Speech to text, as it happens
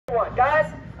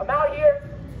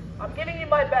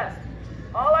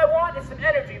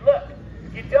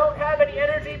any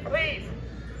energy, please,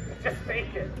 just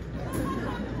fake it.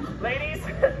 Ladies,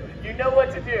 you know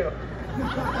what to do.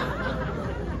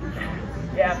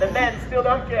 Yeah, the men still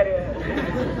don't get it.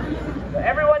 So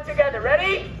everyone together,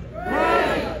 ready?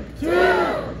 3, 2,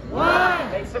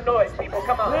 1. Make some noise, people,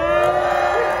 come on. Check it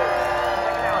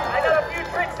out. I got a few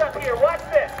tricks up here. Watch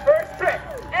this. First trick.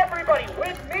 Everybody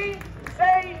with me,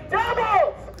 say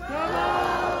doubles.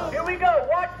 Doubles. Here we go.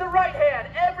 Watch the right hand.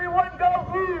 Everyone go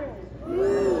ooh.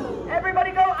 Ooh.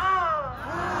 Everybody go ah.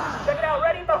 Ah. Check it out.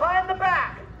 Ready? Behind the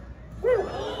back. Woo.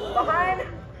 Behind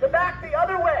the back the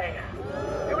other way.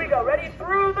 Here we go. Ready?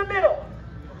 Through the middle.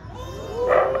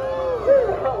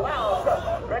 Oh,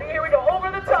 wow. Ready? Here we go.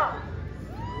 Over the top.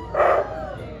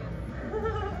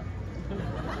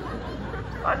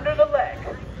 Under the leg.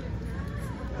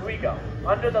 Here we go.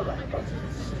 Under the leg.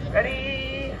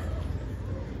 Ready?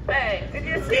 Bang. Did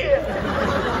you see it?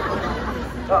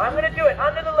 So I'm going to do it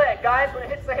under the leg. Guys, when it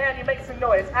hits the hand, you make some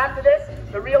noise. After this,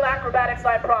 the real acrobatics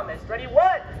I promised. Ready?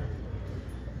 1,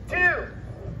 2,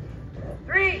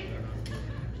 3,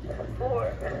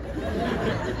 4.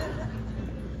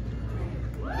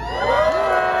 Wait,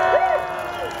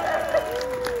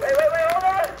 hold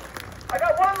on. I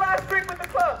got one last trick with the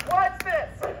club. Watch this.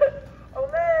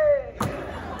 Olé.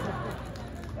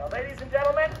 Now, ladies and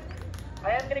gentlemen,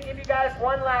 I am going to give you guys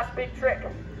one last big trick.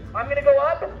 I'm going to go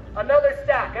up another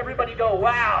stack. Everybody go,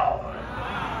 wow.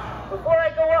 Before I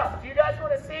go up, do you guys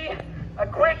want to see a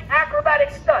quick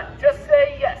acrobatic stunt? Just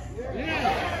say yes.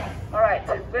 All right,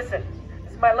 listen.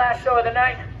 This is my last show of the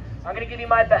night. I'm going to give you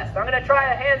my best. I'm going to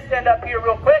try a handstand up here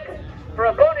real quick for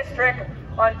a bonus trick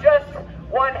on just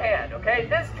one hand, okay?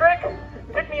 This trick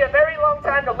took me a very long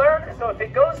time to learn, so if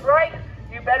it goes right,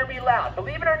 you better be loud.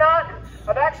 Believe it or not,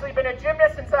 I've actually been a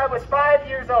gymnast since I was 5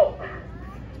 years old.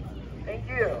 Thank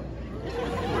you.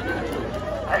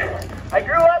 I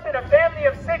grew up in a family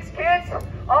of 6 kids,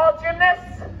 all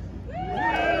gymnasts,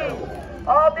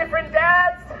 all different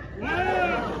dads.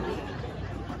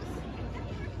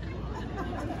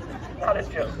 Not a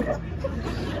joke.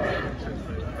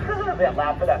 Yeah,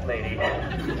 laugh at that lady.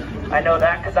 I know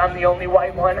that because I'm the only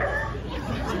white one.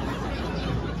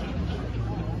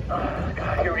 Oh,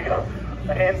 God, here we go.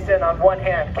 A handstand on one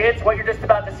hand. Kids, what you're just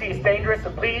about to see is dangerous,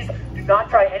 so please do not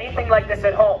try anything like this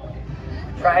at home.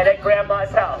 Try it at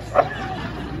Grandma's house.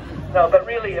 No, but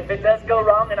really, if it does go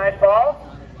wrong and I fall,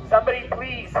 somebody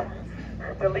please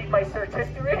delete my search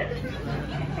history.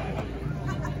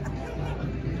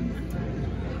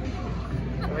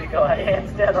 Here we go, a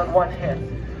handstand on one hand.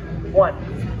 1.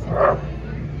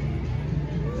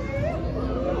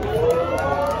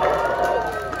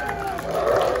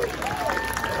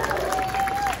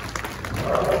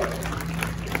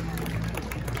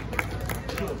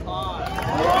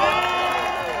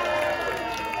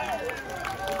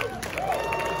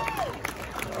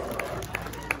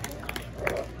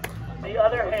 The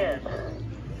other hand.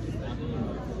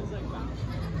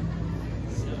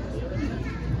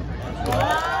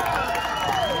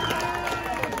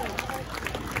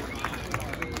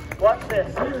 Watch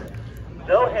this.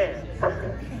 No hands.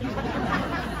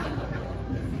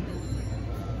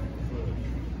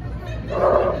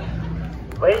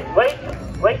 Wait.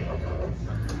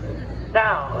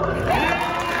 Now.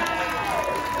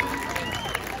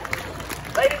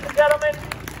 Ladies and gentlemen,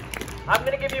 I'm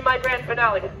going to give you my grand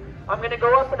finale. I'm going to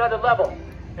go up another level.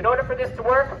 In order for this to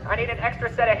work, I need an extra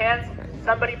set of hands,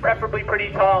 somebody preferably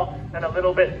pretty tall and a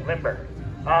little bit limber.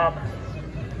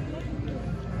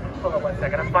 Hold on one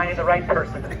second, I'm finding the right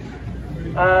person.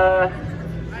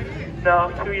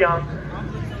 No, too young.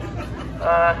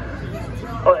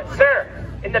 Hold on. Sir,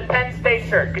 in the Penn State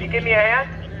shirt, could you give me a hand?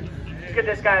 Give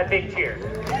this guy a big cheer.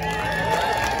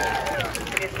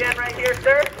 Can you stand right here,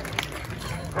 sir?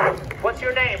 What's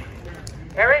your name?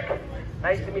 Eric?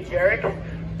 Nice to meet you, Eric.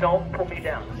 Don't pull me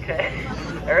down, okay?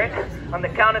 Eric, on the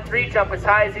count of 3, jump as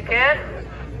high as you can.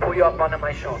 Pull you up onto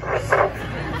my shoulders.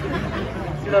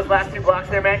 See those last 2 blocks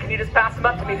there, man? Can you just pass them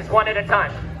up to me just one at a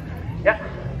time? Yeah.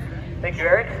 Thank you,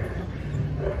 Eric.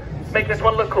 Let's make this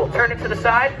one look cool. Turn it to the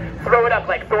side. Throw it up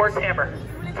like Thor's hammer.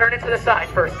 Turn it to the side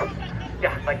first.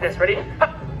 Yeah, like this. Ready?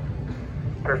 Up.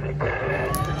 Perfect.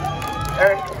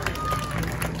 Eric.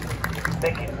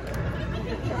 Thank you.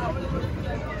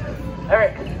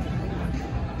 Eric.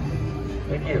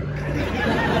 Thank you.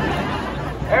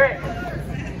 Eric.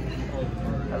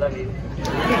 I love you.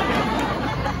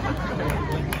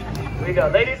 Here we go.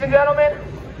 Ladies and gentlemen,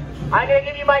 I'm going to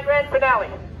give you my grand finale.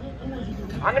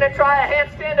 I'm going to try a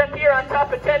handstand up here on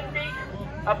top of 10 feet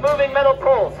of moving metal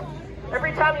poles.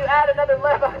 Every time you add another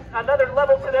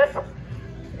level to this,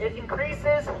 it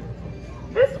increases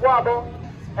this wobble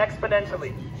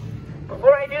exponentially.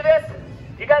 Before I do this,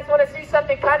 you guys want to see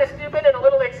something kind of stupid and a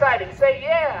little exciting? Say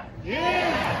yeah.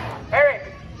 Yeah.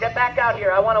 Eric, get back out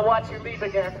here. I want to watch you leave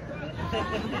again.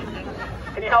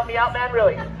 Can you help me out, man?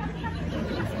 Really?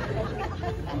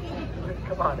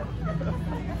 Come on.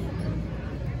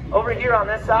 Over here on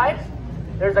this side,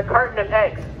 there's a carton of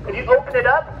eggs. Could you open it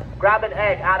up? Grab an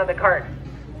egg out of the carton.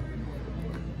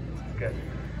 Good.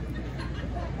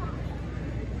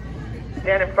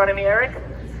 Stand in front of me, Eric.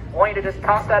 I want you to just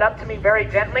toss that up to me very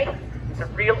gently. It's a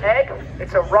real egg.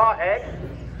 It's a raw egg.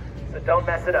 So don't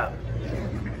mess it up.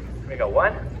 Here we go.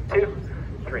 1, 2,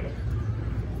 3.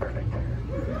 Perfect.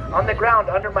 On the ground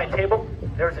under my table,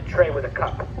 there's a tray with a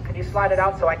cup. Can you slide it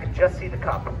out so I can just see the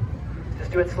cup?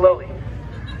 Just do it slowly.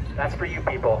 That's for you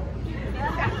people.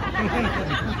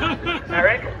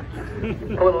 Eric,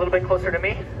 pull it a little bit closer to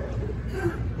me.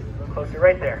 Closer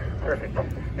right there. Perfect.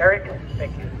 Eric,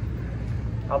 thank you.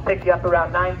 I'll pick you up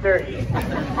around 9:30.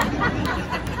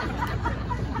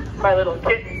 My little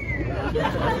kitten.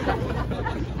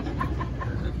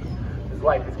 His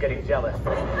wife is getting jealous.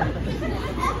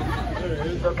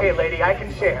 It's okay, lady, I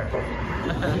can share.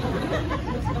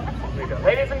 Here we go.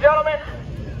 Ladies and gentlemen,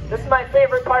 this is my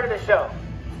favorite part of the show.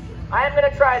 I am going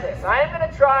to try this. I am going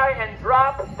to try and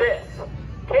drop this.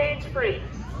 Cage-free,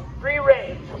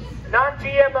 free-range,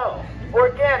 non-GMO,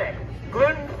 organic,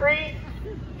 gluten-free,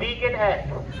 vegan egg.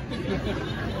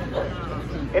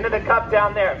 Into the cup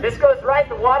down there. If this goes right,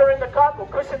 the water in the cup will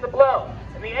cushion the blow,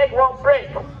 and the egg won't break.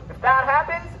 If that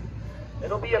happens,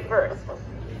 it'll be a first.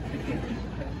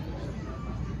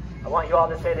 I want you all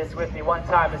to say this with me one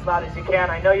time, as loud as you can.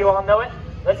 I know you all know it.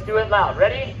 Let's do it loud.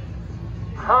 Ready?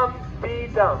 Humpty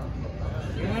Dump.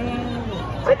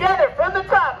 Together, from the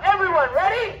top, everyone,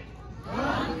 ready?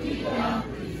 Humpty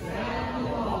Dumpty sat on the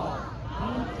wall.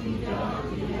 Humpty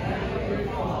Dumpty had a great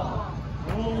fall.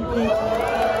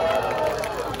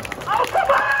 Oh, come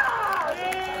on!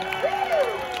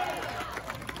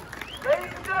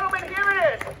 Ladies and gentlemen, here it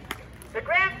is. The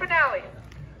grand finale.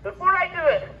 Before I do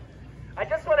it, I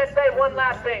just want to say one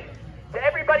last thing to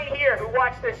everybody here who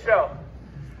watched this show.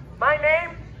 My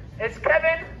name is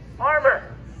Kevin Armour.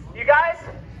 You guys,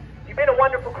 you've been a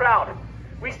wonderful crowd.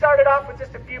 We started off with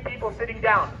just a few people sitting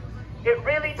down. It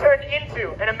really turned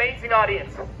into an amazing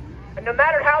audience. And no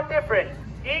matter how different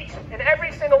each and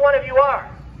every single one of you are,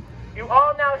 you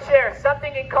all now share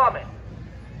something in common.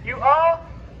 You all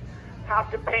have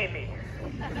to pay me.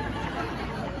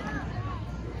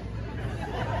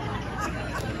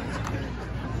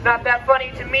 It's not that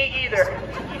funny to me either.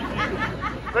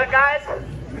 Look, guys,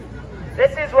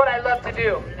 this is what I love to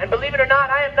do. And believe it or not,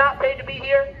 I am not paid to be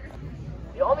here.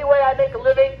 The only way I make a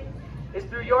living is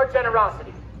through your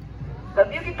generosity. So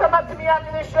if you can come up to me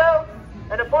after this show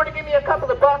and afford to give me a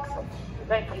couple of bucks,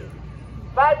 thank you.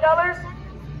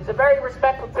 $5 is a very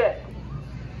respectful tip.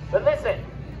 But listen,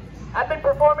 I've been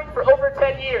performing for over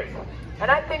 10 years. And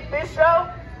I think this show,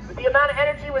 with the amount of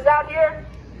energy was out here,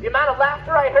 the amount of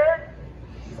laughter I heard,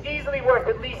 is easily worth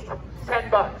at least 10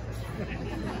 bucks.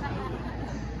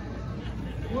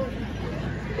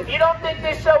 If you don't think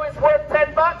this show is worth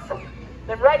 10 bucks,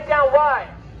 then write down why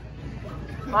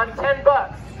on 10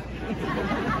 bucks.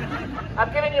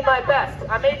 I've given you my best.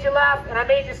 I made you laugh and I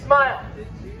made you smile.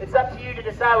 It's up to you to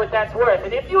decide what that's worth.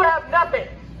 And if you have nothing,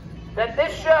 then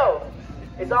this show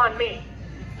is on me.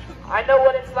 I know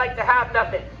what it's like to have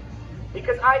nothing,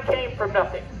 because I came from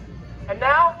nothing. And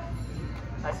now,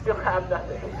 I still have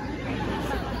nothing.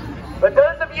 But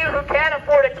those of you who can't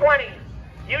afford a 20,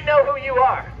 you know who you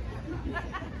are.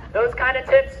 Those kind of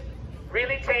tips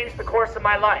really changed the course of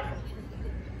my life.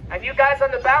 And you guys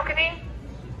on the balcony,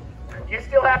 you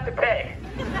still have to pay.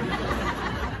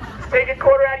 Just take a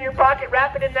quarter out of your pocket,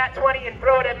 wrap it in that 20 and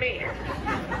throw it at me.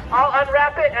 I'll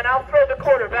unwrap it and I'll throw the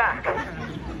quarter back.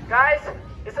 Guys,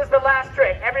 this is the last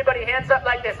trick. Everybody hands up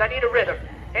like this. I need a rhythm.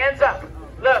 Hands up.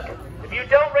 Look, if you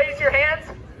don't raise your hands,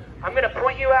 I'm going to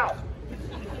point you out.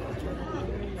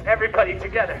 Everybody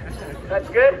together. That's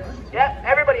good? Yep,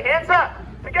 everybody hands up.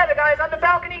 Together, guys, on the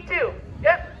balcony too.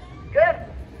 Yep, good.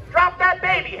 Drop that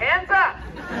baby, hands up.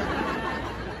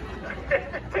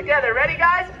 Together, ready,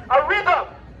 guys? A rhythm.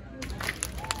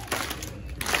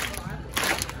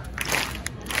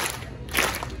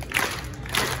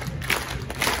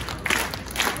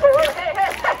 Oh, hey.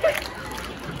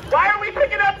 Why are we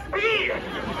picking up speed?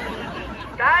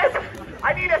 Guys,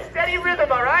 I need a steady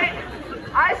rhythm, all right?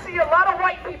 I see a lot of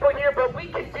white people here, but we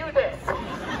can do this.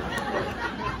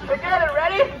 Together,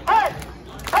 ready? Hey!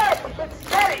 It's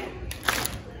steady.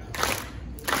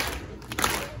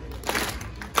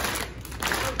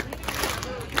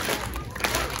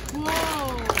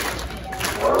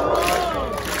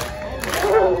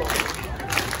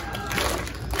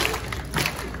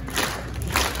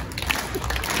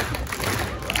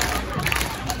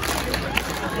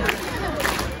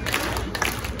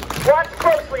 Watch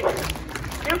closely.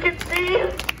 You can see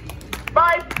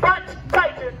my butt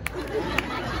tighten.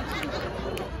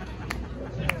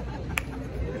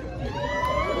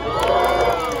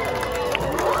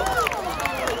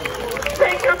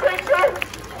 Take your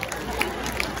picture.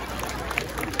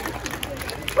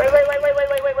 Wait.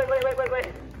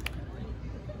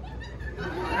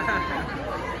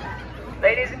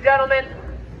 Ladies and gentlemen,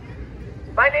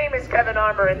 my name is Kevin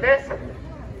Armour, and this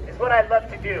is what I love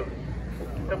to do.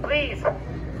 So please,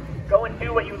 go and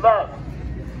do what you love.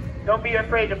 Don't be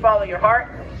afraid to follow your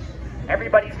heart.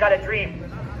 Everybody's got a dream.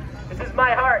 This is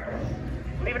my heart.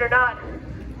 Believe it or not,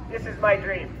 this is my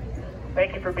dream.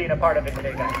 Thank you for being a part of it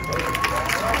today,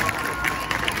 guys.